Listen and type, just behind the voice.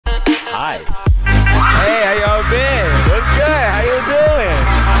Hi. Hey, how y'all been? What's good? How you doing?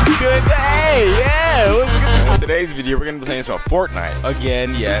 Good day. Yeah, what's good? In today's video, we're gonna be playing some Fortnite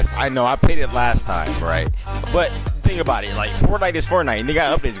again. Yes, I know I played it last time, right? But think about it, like Fortnite is Fortnite, and they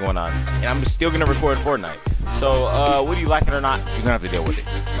got updates going on, and I'm still gonna record Fortnite. So, whether you like it or not, you're gonna have to deal with it.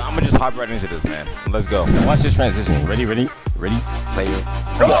 So I'm gonna just hop right into this, man. Let's go. Watch this transition. Ready, player.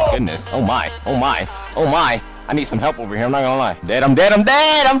 Oh my goodness. Oh my. I need some help over here. I'm not gonna lie. I'm dead.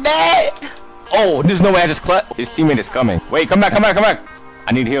 Oh, there's no way I just clutched. His teammate is coming. Wait, come back.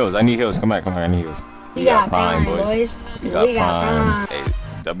 I need heals. Come back. I need heals. We got prime, boys. We got prime. Hey,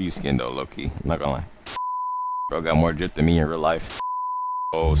 W skin though, low key. I'm not gonna lie. Bro got more drip than me in real life.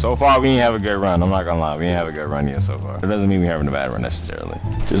 Oh, so far we ain't have a good run. I'm not gonna lie. We ain't have a good run yet so far. It doesn't mean we're having a bad run necessarily.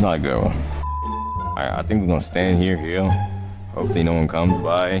 Just not a good one. Alright, I think we're gonna stand here, heal. Hopefully no one comes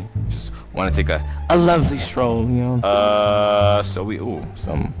by. Just want to take a lovely stroll, you know. So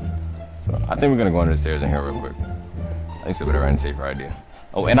I think we're gonna go under the stairs in here real quick. I think it's a better and safer idea.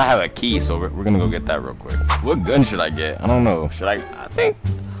 Oh, and I have a key, so we're gonna go get that real quick. What gun should I get? I don't know. I think.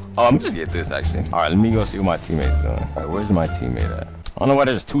 Oh, I'm just get this actually. All right, let me go see what my teammate's doing. All right, where's my teammate at? I don't know why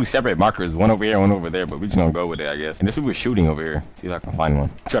there's two separate markers, one over here, one over there, but we just gonna go with it, I guess. And there's people shooting over here. See if I can find one.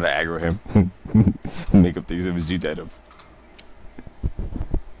 Try to aggro him. Make up things if it's you dead him.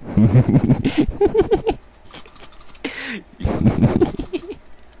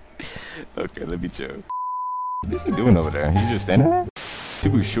 Okay, let me chill. What is he doing over there? He's just standing there?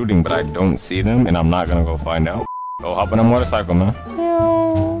 People shooting, but I don't see them, and I'm not gonna go find out. Oh, hop on a motorcycle, man.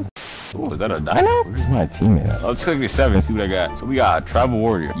 Oh, is that a dino? Where's my teammate at? Let's click the 7, see what I got. So we got a travel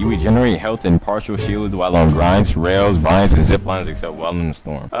warrior. You regenerate health and partial shields while on grinds, rails, vines, and zip lines except while in the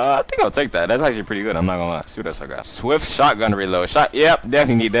storm. I think I'll take that. That's actually pretty good. I'm not gonna lie. See what else I got. Swift shotgun reload. Yep,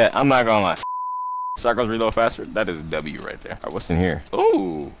 definitely need that. I'm not gonna lie. Shotguns reload faster. That is a W right there. All right, what's in here?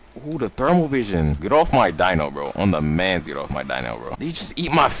 Ooh, the thermal vision. Get off my dino, bro. On the man's get off my dino, bro. Did you just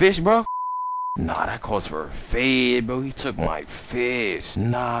eat my fish, bro? Nah, that calls for a fade, bro. He took my fish.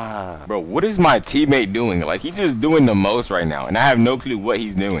 Nah. Bro, what is my teammate doing? Like, he's just doing the most right now, and I have no clue what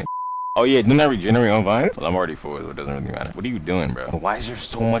he's doing. Oh, yeah, didn't I regenerate on vines? Well, I'm already full, so it doesn't really matter. What are you doing, bro? Why is there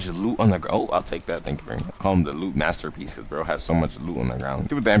so much loot on the ground? Oh, I'll take that. Thank you very much. Call him the loot masterpiece, because bro has so much loot on the ground.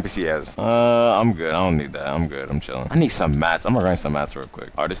 See what the NPC has. I'm good. I don't need that. I'm good. I'm chilling. I need some mats. I'm gonna grind some mats real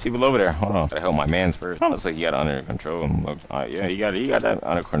quick. Oh, there's people over there. Hold on. Gotta help my mans first. Looks like he got it under control. Yeah, he got that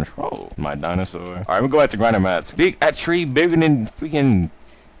under control. My dinosaur. All right, we'll go back to grinding mats. That tree bigger than freaking...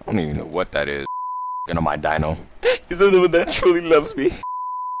 I don't even know what that is. Get on my dino. He's the one that truly loves me.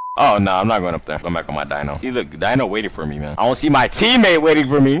 Oh, no, I'm not going up there. Go back on my dino. He look, dino waiting for me, man. I don't see my teammate waiting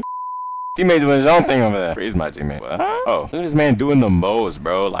for me. Teammate doing his own thing over there. Where's my teammate? What? Oh, look at this man doing the most,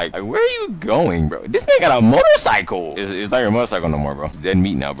 bro. Like, where are you going, bro? This man got a motorcycle. It's not your motorcycle no more, bro. It's dead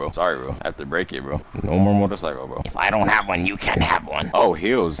meat now, bro. Sorry, bro. I have to break it, bro. No more motorcycle, bro. If I don't have one, you can have one. Oh,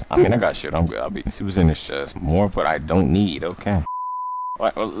 heals. I mean, I got shit. I'm good. Let's see what's in this chest. More of what I don't need. Okay. All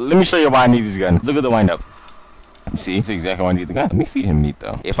right, well, let me show you why I need these guns. Look at the wind up. See, that's exactly why I need the gun. Let me feed him meat,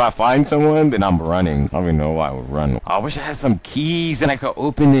 though. If I find someone, then I'm running. I don't even know why I would run. I wish I had some keys and I could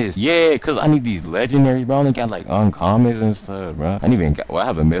open this. Yeah, because I need these legendaries, bro. I only got, like, uncommons and stuff, bro. I didn't even got... Well, I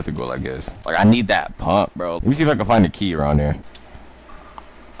have a mythical, I guess. Like, I need that pump, bro. Let me see if I can find a key around there.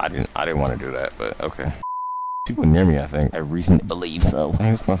 I didn't want to do that, but okay. People near me, I think. I recently believe so.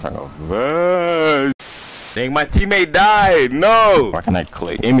 Dang, this motherfucker. Dang, my teammate died. No. Why can I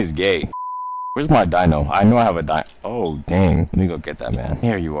click? Aim is gay. Where's my dino? I know I have a dino. Oh, dang. Let me go get that, man.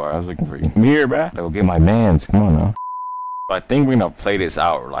 Here you are. I was looking for you. Come here, bruh. Go get my mans. Come on now. I think we're going to play this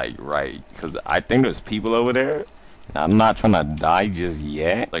out, like, right. Because I think there's people over there. I'm not trying to die just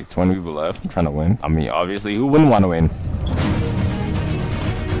yet. Like, 20 people left. I'm trying to win. I mean, obviously, who wouldn't want to win?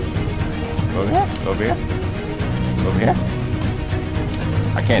 Over here. Over here. Over here.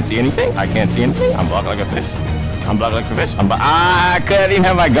 I can't see anything. I'm blocked like a fish. I couldn't even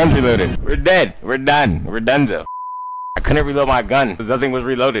have my gun reloaded. We're dead. We're done. We're donezo. I couldn't reload my gun because nothing was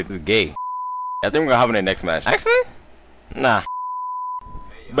reloaded. It's gay. I think we're gonna have in the next match. Actually? Nah.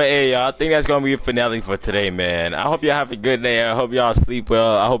 But hey, y'all, I think that's gonna be a finale for today, man. I hope y'all have a good day. I hope y'all sleep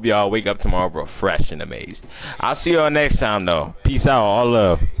well. I hope y'all wake up tomorrow refreshed and amazed. I'll see y'all next time, though. Peace out. All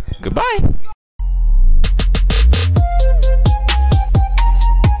love. Goodbye.